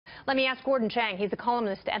Let me ask Gordon Chang. He's a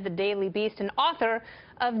columnist at the Daily Beast and author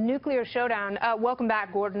of Nuclear Showdown. Welcome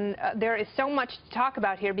back, Gordon. There is so much to talk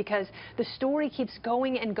about here because the story keeps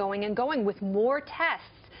going and going and going with more tests.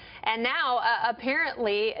 And now,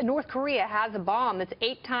 apparently, North Korea has a bomb that's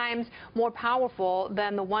 8 times more powerful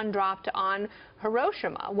than the one dropped on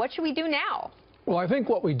Hiroshima. What should we do now? Well, I think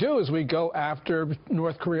what we do is we go after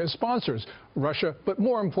North Korea's sponsors, Russia, but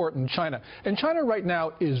more important, China. And China right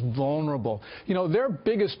now is vulnerable. You know, their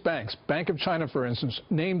biggest banks, Bank of China, for instance,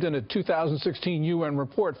 named in a 2016 UN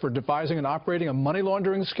report for devising and operating a money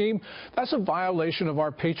laundering scheme, that's a violation of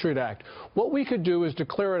our Patriot Act. What we could do is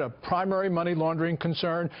declare it a primary money laundering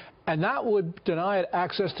concern, and that would deny it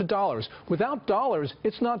access to dollars. Without dollars,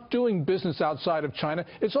 it's not doing business outside of China.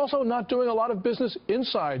 It's also not doing a lot of business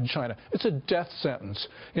inside China. It's a death sentence.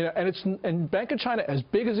 You know, and Bank of China, as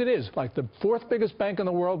big as it is, like the 4th biggest bank in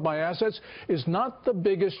the world by assets, is not the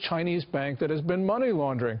biggest Chinese bank that has been money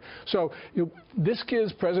laundering. So this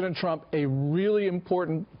gives President Trump a really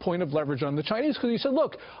important point of leverage on the Chinese, because he said,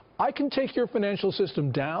 look, I can take your financial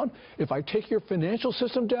system down. If I take your financial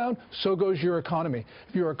system down, so goes your economy.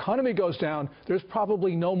 If your economy goes down, there's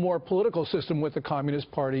probably no more political system with the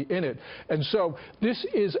Communist Party in it. And so this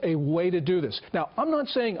is a way to do this. Now, I'm not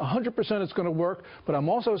saying 100% it's going to work, but I'm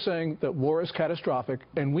also saying that war is catastrophic,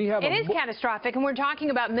 and we have It is catastrophic, and we're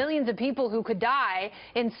talking about millions of people who could die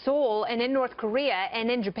in Seoul and in North Korea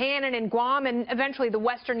and in Japan and in Guam and eventually the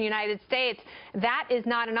Western United States. That is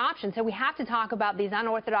not an option. So we have to talk about these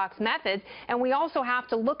unorthodox methods, and we also have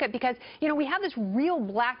to look at, because, you know, we have this real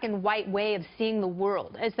black and white way of seeing the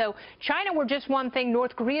world, as though China were just one thing,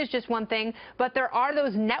 North Korea is just one thing, but there are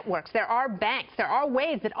those networks, there are banks, there are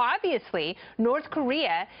ways that obviously North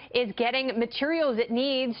Korea is getting materials it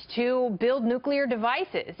needs to build nuclear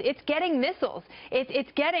devices. It's getting missiles.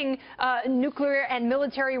 It's getting nuclear and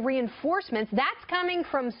military reinforcements. That's coming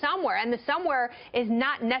from somewhere, and the somewhere is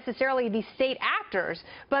not necessarily these state actors,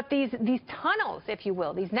 but these tunnels, if you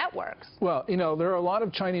will, these networks. Well, you know, there are a lot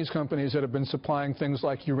of Chinese companies that have been supplying things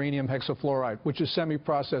like uranium hexafluoride, which is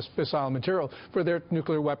semi-processed fissile material, for their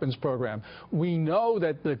nuclear weapons program. We know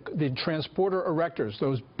that the transporter erectors,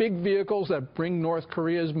 those big vehicles that bring North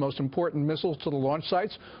Korea's most important missiles to the launch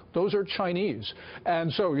sites, those are Chinese.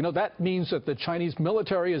 And so, you know, that means that the Chinese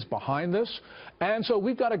military is behind this. And so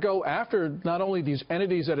we've got to go after not only these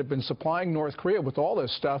entities that have been supplying North Korea with all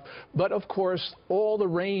this stuff, but of course all the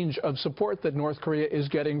range of support that North Korea is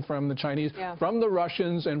getting from the Chinese, from the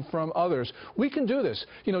Russians, and from others. We can do this.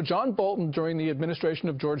 You know, John Bolton, during the administration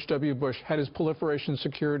of George W. Bush, had his Proliferation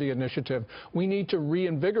Security Initiative. We need to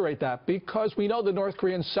reinvigorate that, because we know the North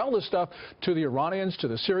Koreans sell this stuff to the Iranians, to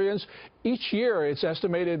the Syrians. Each year, it's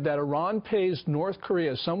estimated that Iran pays North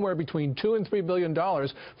Korea somewhere between $2 and $3 billion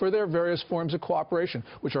for their various forms of cooperation,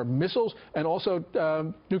 which are missiles and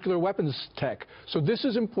also nuclear weapons tech. So this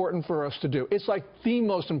is important for us to do. It's like the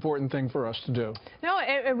most important thing for us to do. No,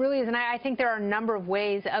 it really is, and I think there are a number of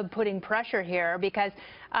ways of putting pressure here, because,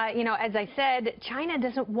 you know, as I said, China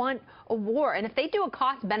doesn't want a war. And if they do a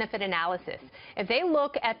cost-benefit analysis, if they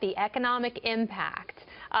look at the economic impact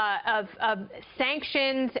of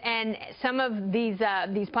sanctions and some of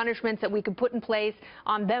these punishments that we could put in place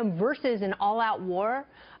on them versus an all-out war,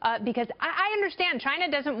 because I understand China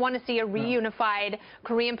doesn't want to see a reunified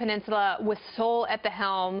Korean Peninsula with Seoul at the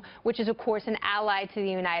helm, which is, of course, an ally to the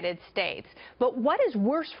United States. But what is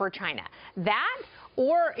worse for China? That,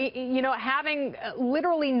 or, you know, having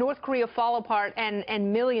literally North Korea fall apart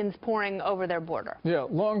and millions pouring over their border? Yeah,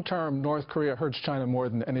 long term, North Korea hurts China more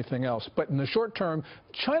than anything else. But in the short term,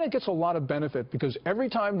 China gets a lot of benefit, because every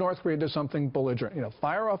time North Korea does something belligerent, you know,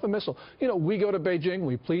 fire off a missile, you know, we go to Beijing,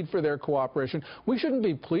 we plead for their cooperation. We shouldn't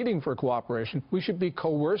be pleading for cooperation. We should be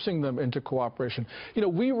coercing them into cooperation. You know,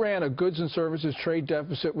 we ran a goods and services trade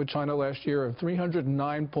deficit with China last year of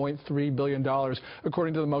 $309.3 billion,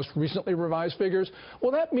 according to the most recently revised figures.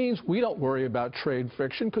 Well, that means we don't worry about trade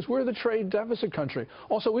friction, because we're the trade deficit country.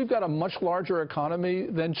 Also, we've got a much larger economy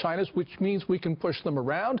than China's, which means we can push them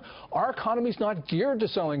around. Our economy's not geared to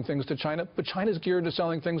selling things to China, but China's geared to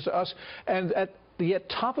selling things to us. And at the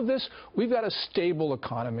top of this, we've got a stable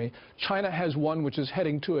economy. China has one which is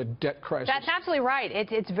heading to a debt crisis. That's absolutely right.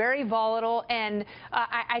 It's very volatile, and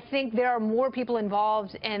I think there are more people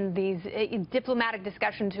involved in these diplomatic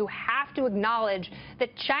discussions who have to acknowledge that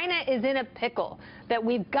China is in a pickle, that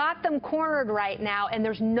we've got them cornered right now, and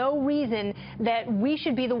there's no reason that we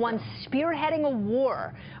should be the ones spearheading a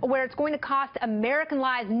war where it's going to cost American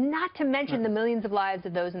lives, not to mention the millions of lives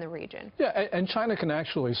of those in the region. Yeah, and China can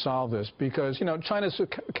actually solve this because, you know, China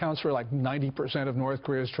accounts for like 90% of North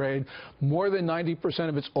Korea's trade. More than 90%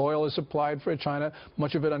 of its oil is supplied for China,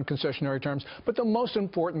 much of it on concessionary terms. But the most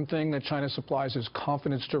important thing that China supplies is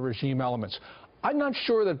confidence to regime elements. I'm not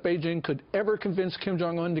sure that Beijing could ever convince Kim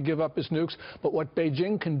Jong-un to give up his nukes, but what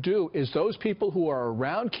Beijing can do is those people who are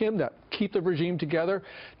around Kim that keep the regime together,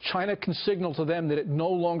 China can signal to them that it no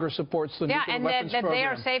longer supports the nuclear weapons that program. they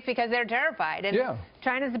are safe because they're terrified. And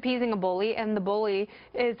China's appeasing a bully, and the bully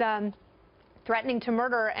is threatening to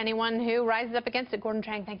murder anyone who rises up against it. Gordon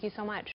Chang, thank you so much.